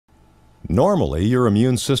Normally, your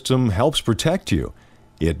immune system helps protect you.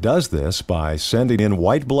 It does this by sending in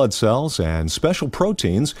white blood cells and special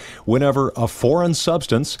proteins whenever a foreign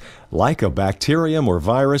substance, like a bacterium or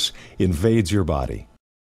virus, invades your body.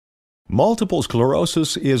 Multiple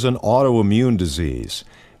sclerosis is an autoimmune disease,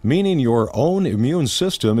 meaning your own immune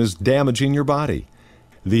system is damaging your body.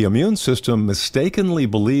 The immune system mistakenly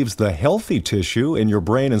believes the healthy tissue in your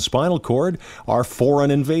brain and spinal cord are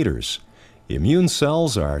foreign invaders. Immune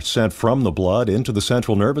cells are sent from the blood into the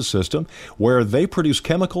central nervous system, where they produce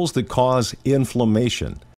chemicals that cause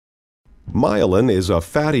inflammation. Myelin is a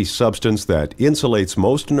fatty substance that insulates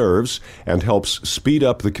most nerves and helps speed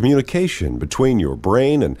up the communication between your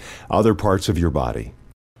brain and other parts of your body.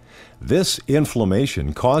 This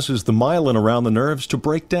inflammation causes the myelin around the nerves to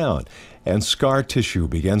break down, and scar tissue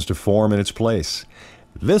begins to form in its place.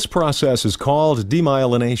 This process is called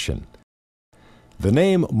demyelination. The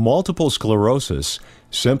name multiple sclerosis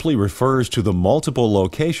simply refers to the multiple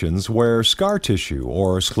locations where scar tissue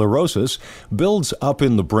or sclerosis builds up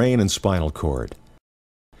in the brain and spinal cord.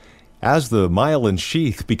 As the myelin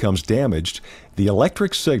sheath becomes damaged, the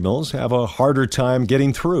electric signals have a harder time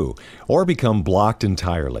getting through or become blocked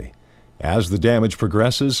entirely. As the damage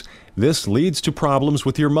progresses, this leads to problems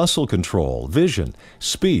with your muscle control, vision,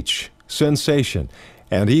 speech, sensation,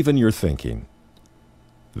 and even your thinking.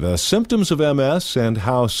 The symptoms of MS and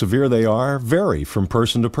how severe they are vary from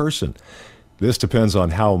person to person. This depends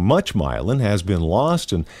on how much myelin has been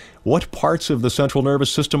lost and what parts of the central nervous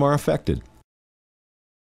system are affected.